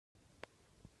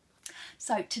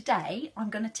So today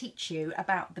I'm going to teach you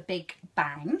about the Big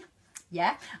Bang,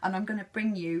 yeah, and I'm going to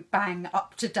bring you bang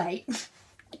up to date.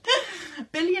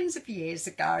 Billions of years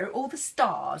ago, all the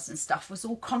stars and stuff was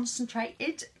all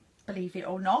concentrated, believe it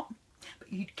or not,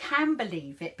 but you can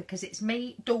believe it because it's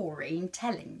me, Doreen,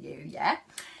 telling you, yeah,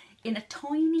 in a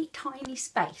tiny, tiny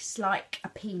space like a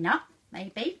peanut,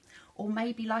 maybe, or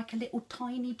maybe like a little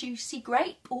tiny juicy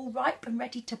grape, all ripe and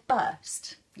ready to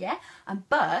burst, yeah, and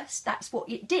burst, that's what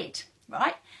it did,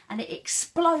 right, and it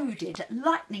exploded at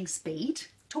lightning speed.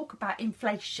 Talk about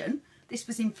inflation. This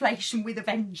was inflation with a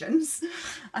vengeance,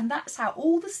 and that's how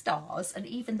all the stars and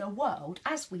even the world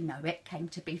as we know it came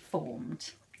to be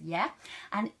formed, yeah,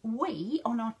 and we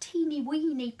on our teeny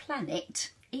weeny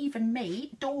planet, even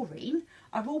me, Doreen,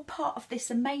 are all part of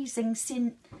this amazing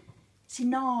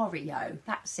scenario.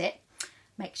 That's it.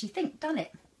 Makes you think, doesn't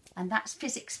it? And that's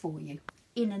physics for you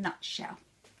in a nutshell.